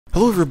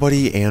Hello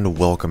everybody and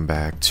welcome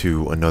back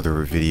to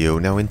another video.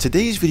 Now in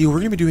today's video we're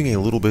going to be doing a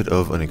little bit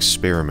of an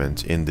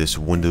experiment in this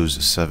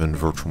Windows 7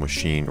 virtual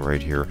machine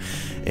right here.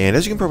 And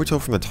as you can probably tell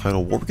from the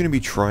title, what we're going to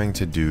be trying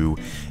to do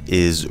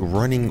is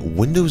running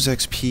Windows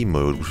XP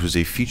mode, which was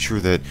a feature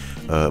that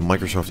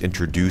Microsoft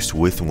introduced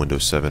with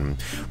Windows 7.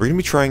 We're going to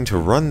be trying to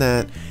run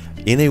that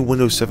in a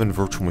Windows 7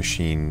 virtual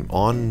machine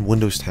on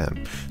Windows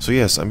 10. So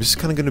yes, I'm just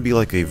kind of going to be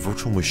like a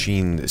virtual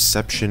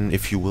machineception,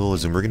 if you will,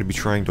 as in we're going to be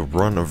trying to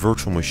run a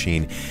virtual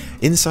machine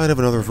inside of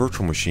another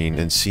virtual machine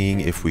and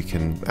seeing if we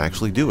can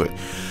actually do it.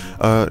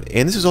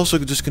 And this is also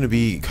just going to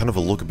be kind of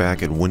a look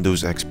back at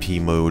Windows XP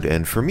mode,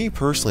 and for me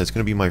personally it's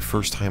going to be my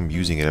first time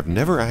using it. I've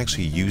never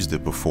actually used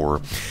it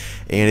before,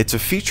 and it's a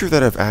feature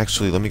that I've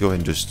actually, let me go ahead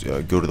and just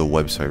go to the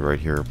website right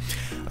here.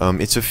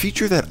 It's a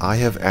feature that I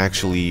have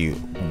actually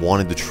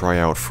wanted to try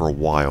out for a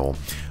while,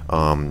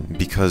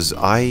 because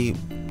I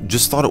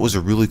just thought it was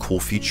a really cool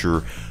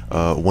feature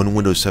when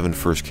Windows 7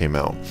 first came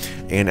out.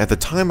 And at the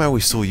time I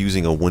was still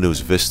using a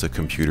Windows Vista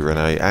computer, and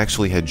I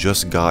actually had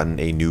just gotten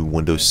a new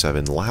Windows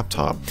 7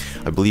 laptop.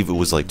 I believe it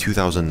was like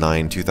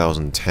 2009,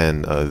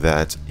 2010,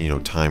 that,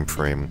 time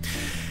frame.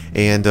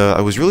 And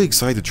I was really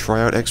excited to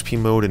try out XP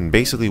mode, and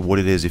basically what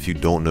it is, if you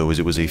don't know, is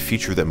it was a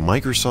feature that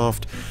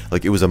Microsoft,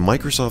 it was a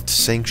Microsoft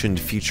sanctioned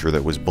feature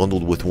that was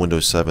bundled with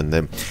Windows 7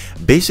 that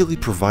basically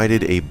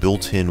provided a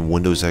built-in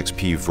Windows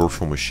XP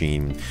virtual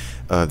machine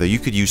that you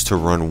could use to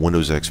run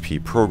Windows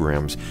XP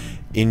programs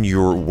in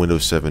your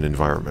Windows 7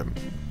 environment.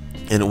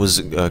 And it was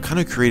kind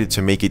of created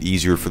to make it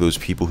easier for those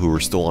people who were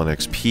still on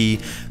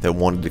XP that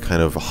wanted to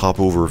kind of hop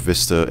over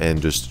Vista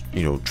and just,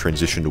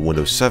 transition to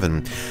Windows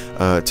 7,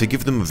 to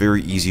give them a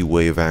very easy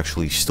way of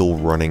actually still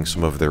running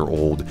some of their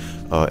old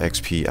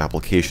XP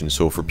applications.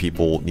 So for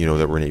people,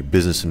 that were in a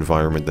business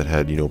environment that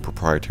had,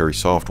 proprietary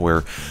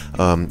software,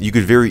 you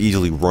could very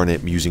easily run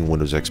it using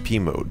Windows XP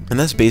mode. And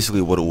that's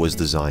basically what it was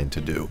designed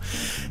to do.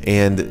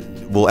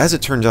 And, well, as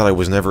it turns out, I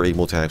was never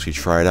able to actually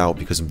try it out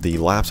because the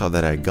laptop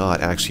that I got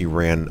actually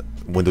ran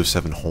Windows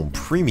 7 Home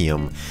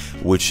Premium,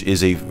 which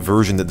is a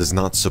version that does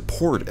not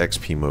support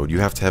XP mode. You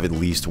have to have at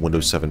least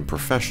Windows 7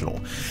 Professional.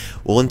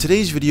 Well, in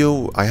today's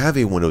video, I have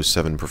a Windows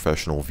 7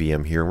 Professional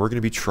VM here, and we're going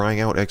to be trying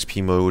out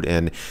XP mode.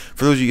 And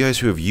for those of you guys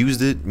who have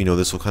used it,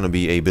 this will kind of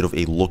be a bit of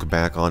a look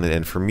back on it.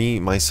 And for me,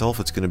 myself,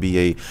 it's going to be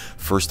a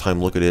first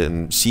time look at it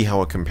and see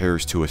how it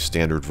compares to a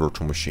standard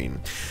virtual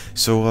machine.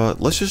 So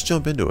let's just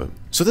jump into it.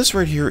 So this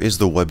right here is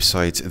the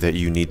website that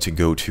you need to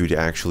go to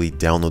actually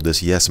download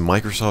this. Yes,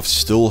 Microsoft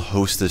still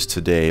hosts this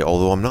today,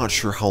 although I'm not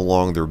sure how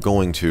long they're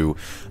going to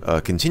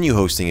continue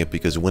hosting it,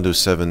 because Windows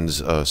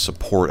 7's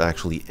support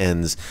actually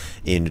ends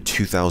in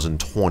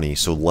 2020,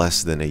 so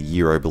less than a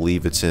year. I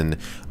believe it's in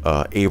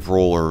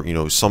April,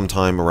 or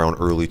sometime around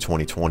early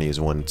 2020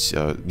 is when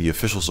the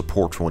official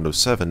support for Windows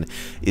 7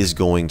 is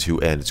going to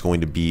end. It's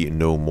going to be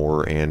no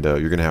more, and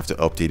you're going to have to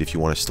update if you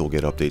want to still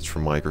get updates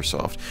from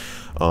Microsoft.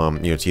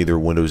 It's either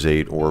Windows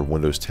 8 or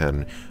Windows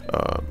 10.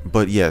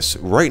 But yes,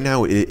 right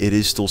now it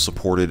is still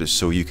supported,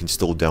 so you can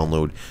still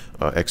download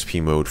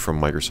XP mode from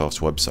Microsoft's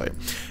website.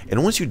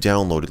 And once you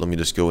download it, let me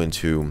just go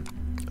into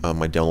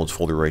my downloads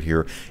folder right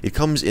here. It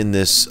comes in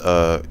this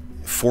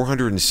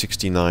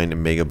 469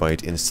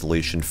 megabyte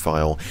installation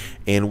file,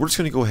 and we're just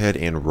going to go ahead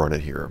and run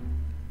it here.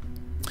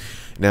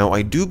 Now,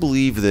 I do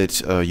believe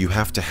that you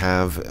have to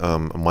have a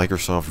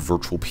Microsoft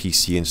Virtual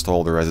PC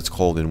installed, or as it's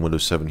called in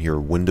Windows 7 here,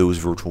 Windows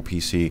Virtual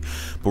PC,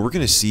 but we're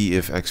going to see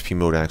if XP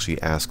mode actually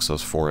asks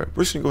us for it.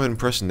 We're just going to go ahead and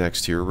press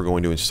next here. We're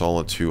going to install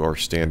it to our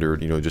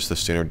standard, just the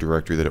standard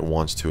directory that it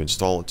wants to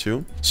install it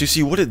to. So you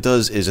see what it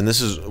does is, and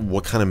this is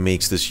what kind of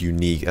makes this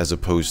unique as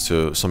opposed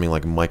to something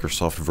like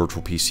Microsoft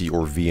Virtual PC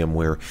or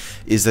VMware,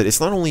 is that it's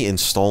not only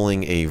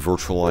installing a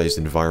virtualized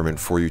environment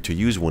for you to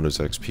use Windows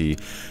XP,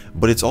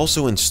 but it's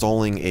also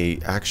installing a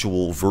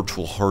actual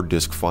virtual hard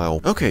disk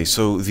file. Okay,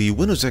 so the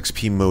Windows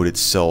XP mode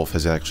itself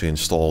has actually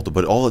installed,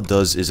 but all it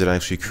does is it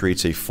actually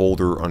creates a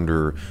folder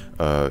under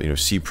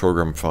C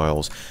program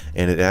files,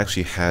 and it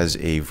actually has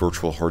a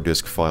virtual hard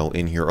disk file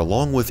in here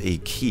along with a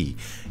key.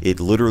 It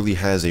literally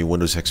has a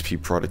Windows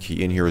XP product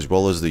key in here, as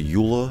well as the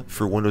EULA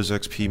for Windows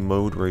XP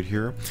mode right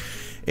here.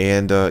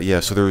 And yeah,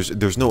 so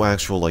there's no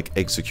actual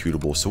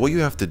executable. So what you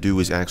have to do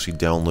is actually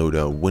download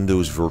a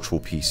Windows Virtual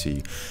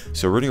PC.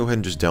 So we're gonna go ahead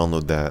and just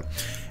download that.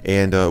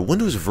 And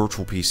Windows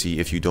Virtual PC,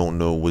 if you don't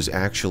know, was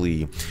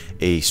actually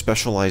a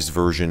specialized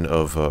version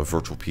of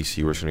Virtual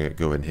PC. We're just gonna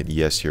go ahead and hit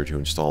yes here to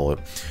install it.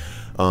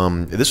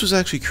 This was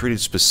actually created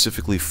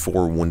specifically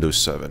for Windows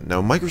 7.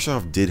 Now,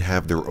 Microsoft did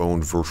have their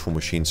own virtual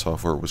machine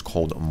software. It was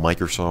called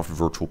Microsoft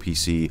Virtual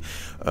PC.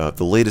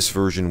 The latest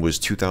version was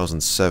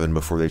 2007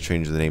 before they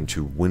changed the name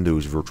to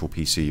Windows Virtual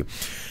PC.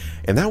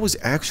 And that was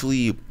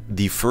actually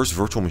the first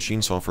virtual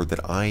machine software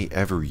that I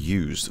ever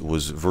used,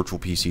 was Virtual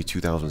PC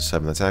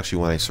 2007. That's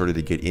actually when I started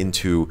to get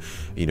into,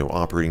 you know,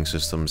 operating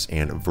systems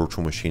and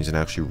virtual machines and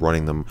actually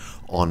running them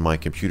on my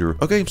computer.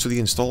 Okay, so the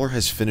installer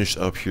has finished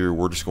up here.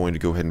 We're just going to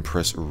go ahead and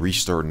press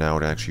restart now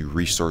to actually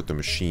restart the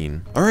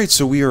machine. Alright,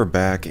 so we are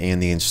back,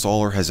 and the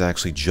installer has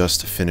actually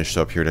just finished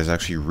up here. It has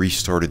actually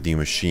restarted the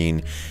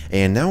machine.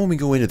 And now when we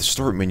go into the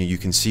start menu, you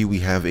can see we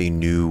have a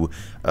new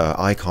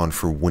icon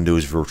for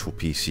Windows Virtual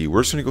PC.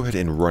 We're just going to go ahead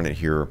and run it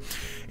here.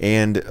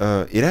 And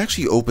it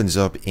actually opens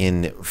up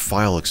in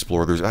File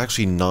Explorer. There's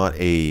actually not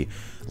a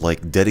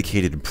like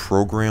dedicated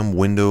program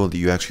window that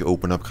you actually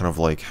open up, kind of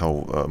like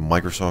how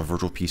Microsoft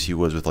Virtual PC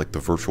was with like the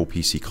Virtual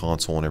PC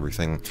console and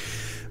everything.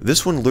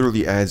 This one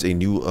literally adds a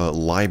new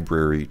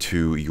library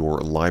to your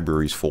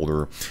libraries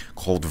folder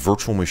called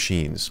Virtual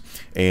Machines,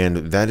 and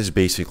that is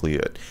basically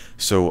it.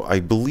 So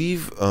I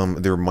believe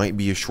there might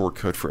be a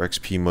shortcut for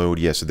XP mode.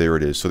 Yes, there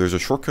it is. So there's a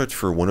shortcut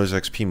for Windows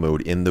XP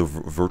mode in the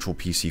Virtual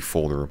PC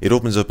folder. It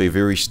opens up a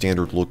very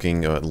standard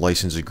looking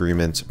license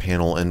agreement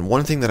panel, and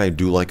one thing that I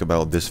do like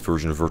about this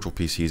version of Virtual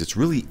PC is it's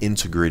really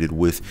integrated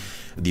with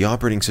the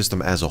operating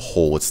system as a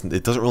whole.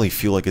 It doesn't really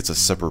feel like it's a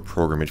separate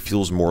program. It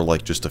feels more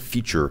like just a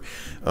feature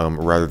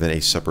rather than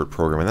a separate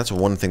program, and that's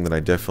one thing that I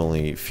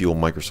definitely feel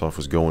Microsoft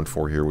was going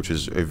for here, which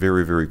is a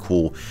very, very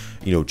cool,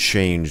 you know,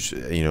 change,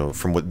 you know,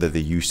 from what that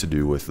they used to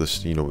do with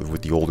this, you know,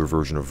 with the older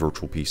version of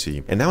Virtual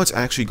PC. And now it's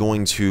actually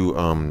going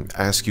to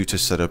ask you to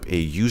set up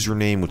a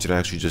username, which it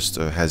actually just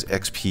has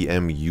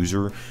XPM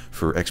user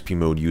for XP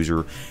mode user,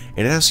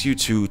 and it asks you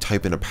to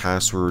type in a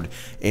password,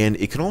 and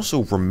it can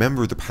also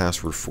remember the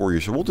password for you.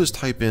 So we'll just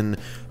type in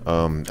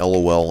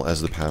LOL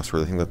as the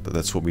password. I think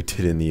that's what we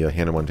did in the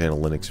Hannah Montana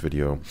Linux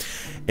video.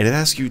 And it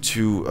asks you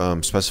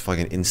to specify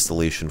an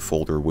installation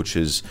folder, which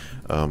is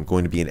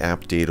going to be an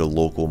app data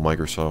local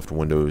Microsoft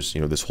Windows,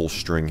 you know, this whole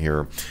string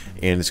here,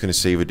 and it's going to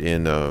save it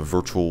in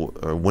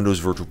Windows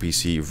Virtual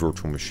PC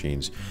virtual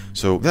machines.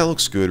 So that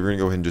looks good. We're going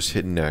to go ahead and just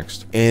hit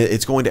next, and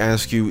it's going to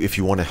ask you if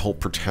you want to help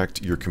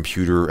protect your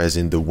computer, as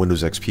in the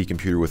Windows XP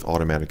computer, with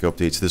automatic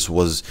updates. This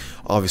was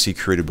obviously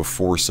created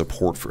before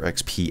support for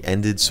XP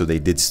ended, so they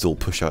did still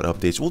push out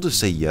updates. We'll just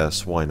say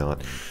yes, why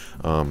not?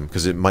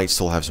 Because it might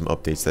still have some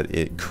updates that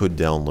it could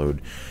download.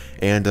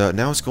 And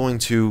now it's going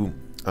to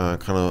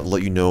kind of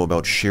let you know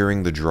about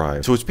sharing the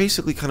drive. So it's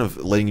basically kind of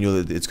letting you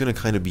know that it's going to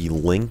kind of be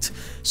linked,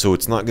 so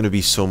it's not going to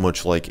be so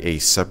much like a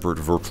separate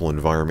virtual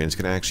environment. It's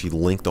going to actually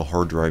link the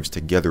hard drives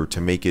together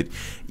to make it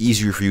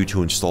easier for you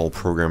to install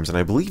programs. And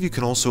I believe you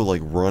can also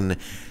like run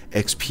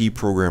XP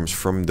programs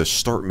from the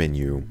start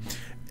menu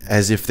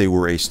as if they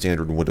were a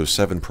standard Windows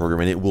 7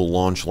 program, and it will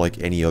launch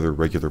like any other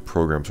regular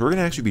program. So we're going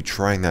to actually be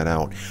trying that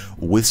out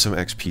with some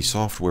XP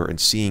software and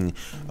seeing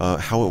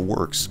how it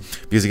works.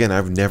 Because again,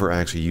 I've never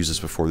actually used this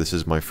before. This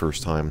is my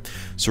first time.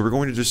 So we're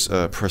going to just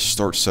press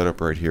Start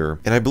Setup right here.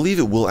 And I believe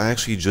it will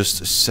actually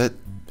just set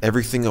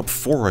everything up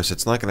for us.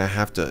 It's not going to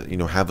have to, you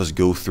know, have us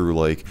go through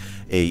like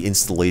a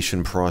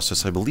installation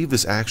process. I believe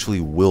this actually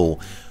will,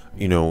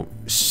 you know,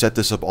 set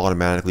this up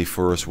automatically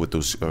for us with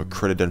those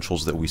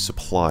credentials that we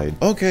supplied.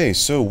 Okay,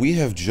 so we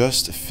have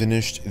just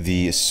finished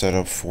the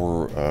setup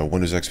for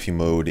Windows XP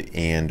mode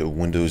and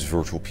Windows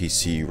Virtual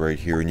PC right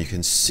here, and you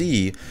can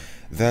see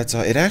that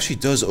it actually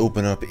does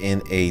open up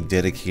in a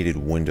dedicated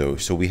window.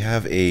 So we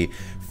have a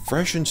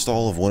fresh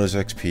install of Windows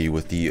XP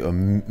with the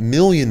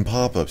million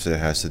pop-ups that it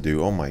has to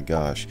do. Oh my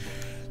gosh.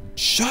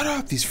 Shut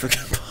up, these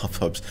freaking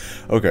pop-ups.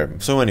 Okay,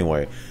 so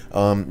anyway,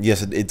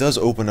 yes, it does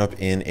open up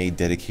in a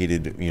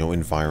dedicated, you know,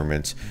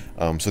 environment.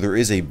 So there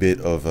is a bit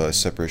of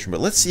separation,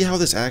 but let's see how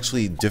this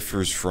actually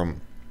differs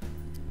from,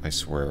 I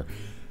swear.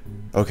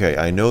 Okay,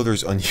 I know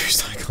there's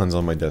unused icons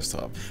on my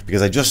desktop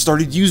because I just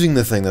started using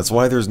the thing. That's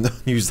why there's no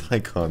unused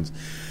icons.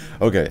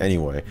 Okay,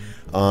 anyway,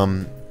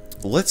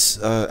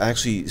 let's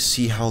actually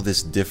see how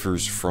this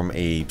differs from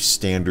a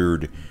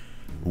standard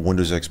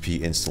Windows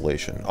XP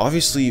installation.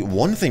 Obviously,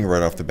 one thing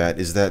right off the bat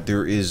is that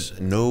there is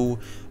no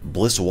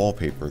Bliss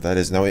wallpaper. That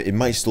is, now it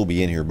might still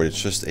be in here, but it's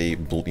just a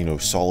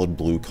solid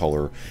blue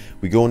color.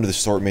 We go into the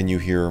start menu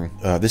here.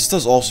 This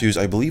does also use,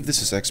 I believe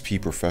this is XP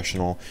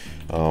Professional.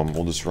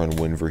 We'll just run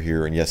WinVer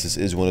here, and yes, this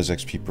is Windows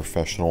XP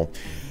Professional.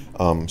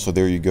 So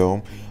there you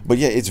go. But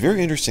yeah, it's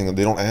very interesting that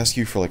they don't ask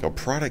you for like a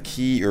product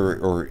key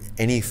or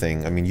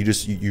anything. I mean,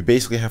 you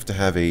basically have to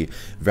have a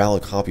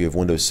valid copy of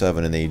Windows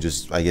 7, and they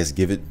just, I guess,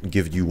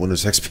 give you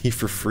Windows XP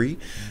for free,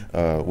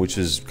 which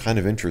is kind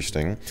of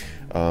interesting.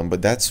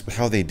 But that's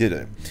how they did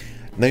it.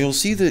 Now you'll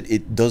see that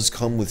it does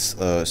come with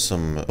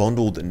some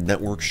bundled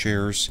network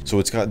shares. So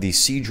it's got the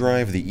C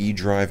drive, the E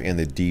drive, and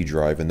the D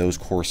drive, and those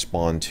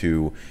correspond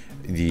to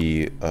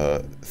the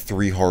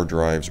 3 hard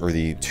drives, or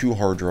the 2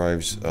 hard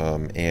drives,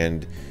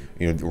 and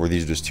or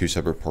these are just 2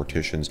 separate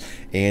partitions,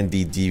 and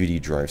the DVD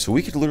drive. So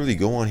we could literally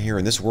go on here,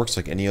 and this works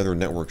like any other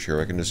network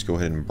share. I can just go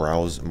ahead and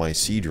browse my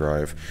C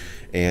drive,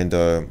 and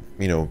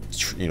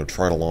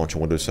try to launch a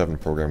Windows 7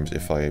 programs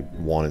if I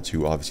wanted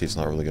to. Obviously, it's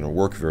not really going to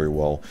work very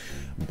well,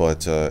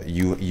 but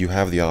you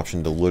have the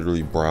option to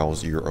literally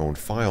browse your own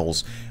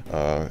files,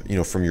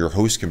 from your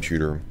host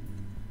computer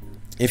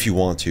if you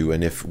want to,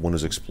 and if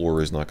Windows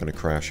Explorer is not going to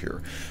crash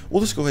here.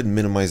 We'll just go ahead and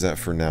minimize that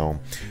for now.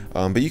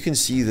 But you can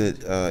see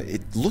that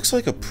it looks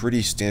like a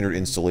pretty standard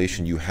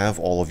installation. You have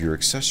all of your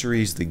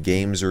accessories, the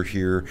games are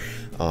here,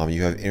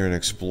 you have Internet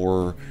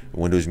Explorer,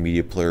 Windows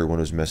Media Player,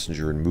 Windows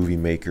Messenger, and Movie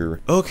Maker.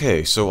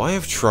 Okay, so I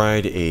have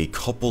tried a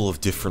couple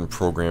of different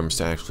programs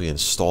to actually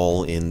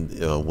install in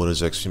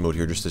Windows XP mode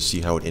here just to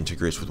see how it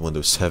integrates with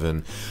Windows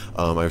 7.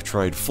 I've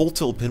tried Full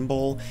Tilt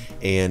Pinball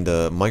and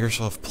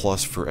Microsoft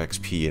Plus for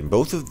XP, and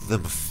both of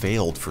them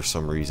failed for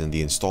some reason.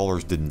 The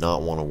installers did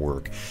not want to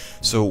work.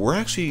 So we're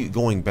actually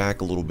going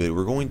back a little bit.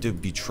 We're going to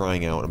be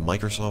trying out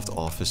Microsoft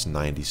Office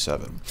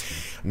 97.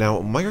 Now,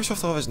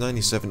 Microsoft Office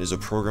 97 is a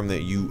program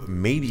that you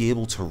may be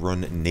able to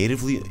run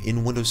natively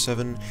in Windows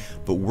 7,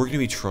 but we're going to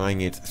be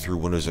trying it through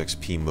Windows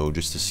XP mode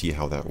just to see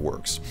how that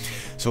works.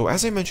 So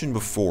as I mentioned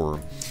before,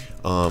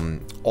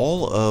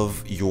 all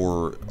of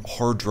your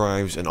hard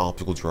drives and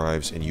optical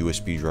drives and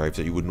USB drives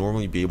that you would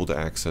normally be able to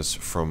access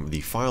from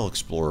the File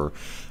Explorer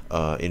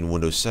in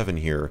Windows 7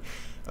 here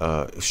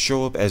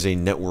show up as a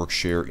network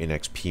share in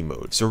XP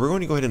mode. So we're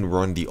going to go ahead and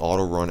run the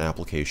auto run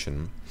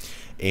application,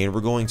 and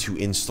we're going to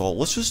install,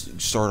 let's just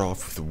start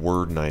off with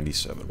Word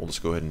 97. We'll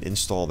just go ahead and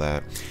install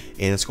that,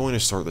 and it's going to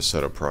start the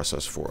setup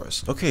process for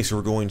us. Okay, so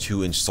we're going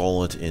to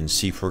install it in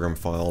C Program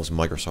Files,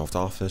 Microsoft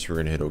Office. We're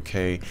going to hit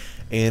OK,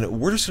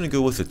 and we're just going to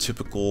go with the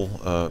typical,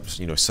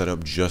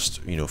 setup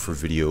just, for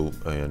video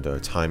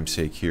and time's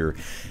sake here,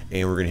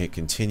 and we're going to hit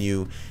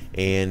Continue,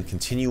 and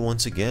continue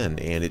once again,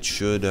 and it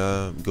should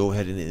go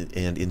ahead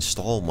and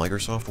install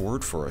Microsoft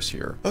Word for us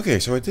here. Okay,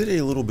 so I did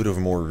a little bit of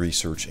more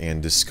research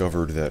and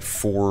discovered that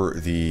for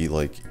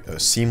the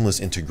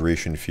seamless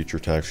integration feature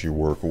to actually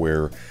work,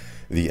 where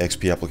the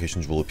XP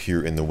applications will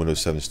appear in the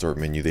Windows 7 Start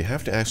menu, they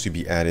have to actually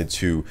be added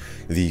to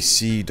the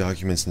C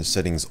Documents and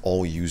Settings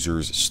All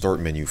Users Start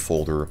menu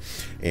folder,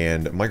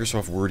 and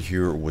Microsoft Word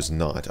here was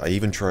not. I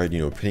even tried,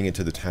 pinning it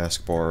to the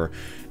taskbar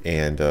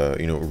and,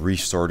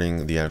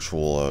 restarting the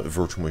actual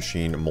virtual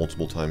machine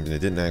multiple times, and it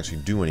didn't actually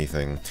do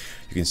anything.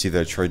 You can see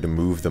that I tried to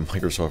move the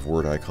Microsoft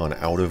Word icon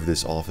out of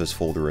this Office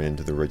folder and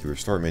into the regular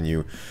Start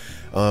menu.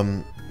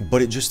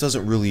 But it just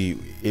doesn't really,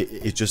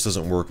 it just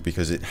doesn't work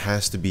because it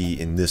has to be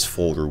in this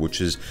folder,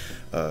 which is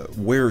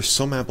where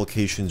some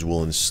applications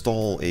will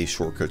install a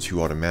shortcut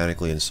to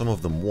automatically and some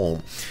of them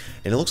won't.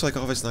 And it looks like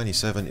Office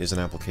 97 is an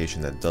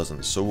application that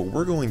doesn't. So what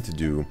we're going to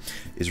do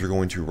is we're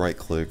going to right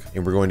click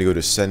and we're going to go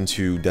to Send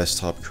to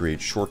Desktop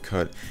Create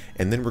Shortcut,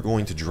 and then we're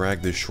going to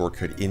drag this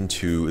shortcut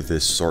into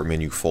this Start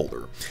menu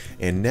folder.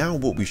 And now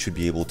what we should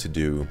be able to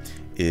do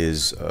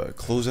is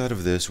close out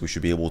of this. We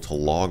should be able to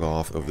log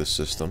off of the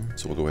system.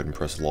 So we'll go ahead and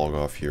press log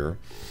off here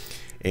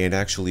and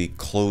actually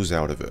close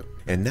out of it.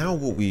 And now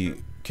what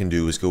we can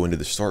do is go into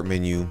the Start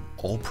menu,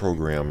 All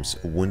Programs,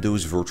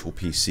 Windows Virtual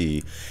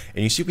PC,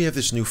 and you see we have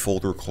this new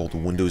folder called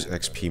Windows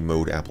XP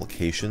Mode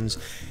Applications.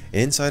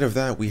 And inside of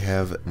that we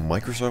have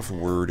Microsoft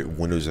Word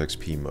Windows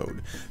XP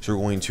Mode. So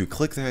we're going to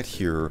click that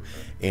here,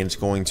 and it's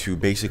going to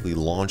basically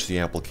launch the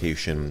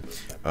application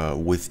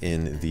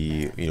within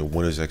the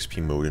Windows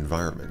XP Mode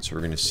environment. So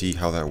we're going to see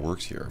how that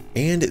works here.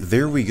 And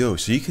there we go.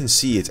 So you can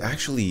see it's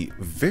actually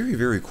very,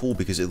 very cool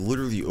because it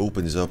literally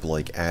opens up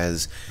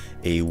as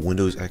a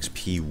Windows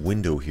XP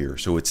window here.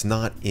 So it's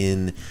not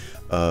in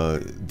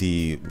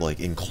the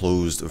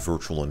enclosed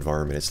virtual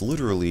environment. It's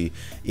literally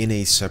in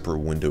a separate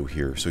window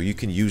here. So you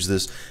can use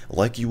this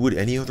like you would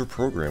any other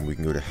program. We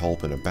can go to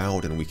Help and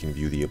About, and we can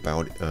view the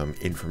About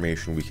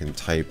information. We can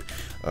type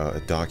a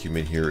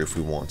document here if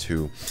we want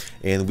to,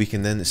 and we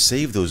can then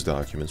save those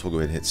documents. We'll go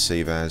ahead and hit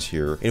Save As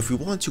here, and if we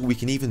want to, we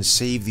can even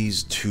save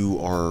these to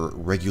our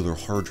regular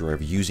hard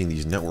drive using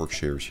these network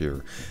shares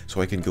here.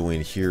 So I can go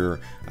in here,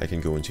 I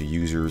can go into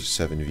Users,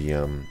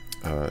 7VM,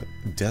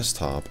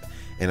 Desktop,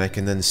 and I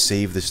can then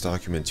save this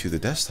document to the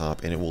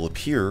desktop, and it will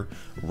appear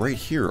right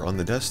here on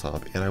the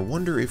desktop. And I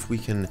wonder if we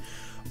can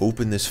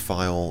open this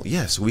file.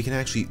 Yes, we can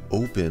actually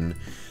open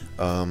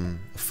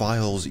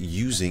files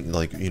using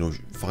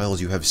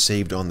files you have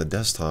saved on the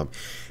desktop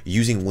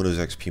using Windows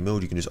XP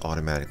mode. You can just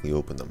automatically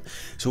open them.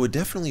 So it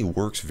definitely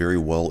works very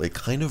well. It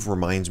kind of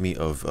reminds me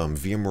of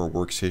VMware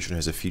Workstation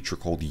has a feature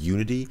called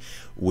Unity,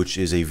 which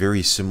is a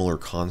very similar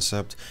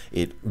concept.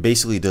 It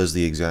basically does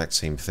the exact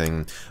same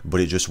thing, but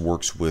it just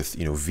works with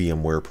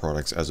VMware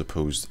products as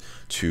opposed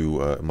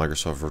to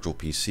Microsoft Virtual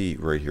PC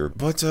right here.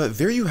 But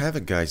there you have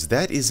it, guys.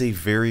 That is a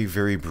very,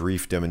 very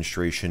brief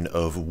demonstration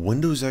of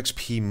Windows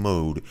XP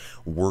mode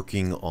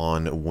working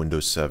on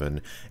Windows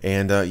 7.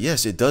 And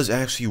yes, it does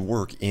actually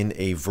work in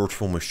a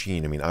virtual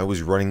machine. I mean, I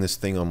was running this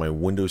thing on my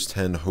Windows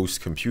 10 host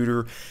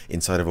computer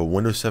inside of a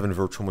Windows 7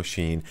 virtual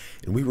machine,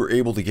 and we were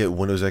able to get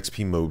Windows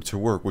XP mode to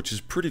work, which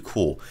is pretty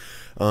cool.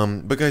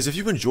 But guys, if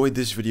you enjoyed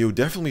this video,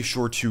 definitely be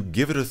sure to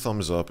give it a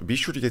thumbs up. Be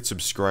sure to get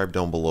subscribed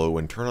down below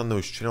and turn on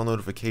those channel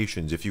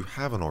notifications if you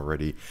haven't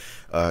already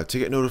to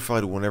get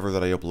notified whenever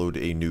that I upload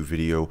a new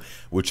video,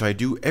 which I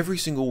do every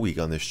single week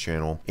on this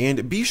channel.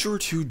 And be sure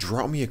to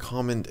drop me a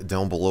comment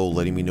down below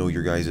letting me know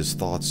your guys'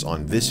 thoughts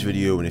on this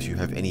video, and if you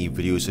have any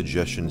video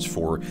suggestions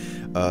for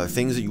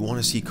things that you want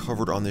to see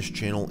covered on this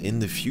channel in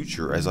the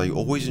future, as I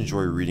always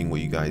enjoy reading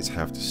what you guys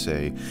have to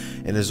say.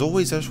 And as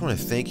always, I just want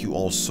to thank you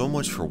all so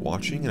much for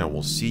watching, and I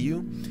will see you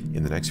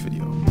in the next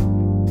video.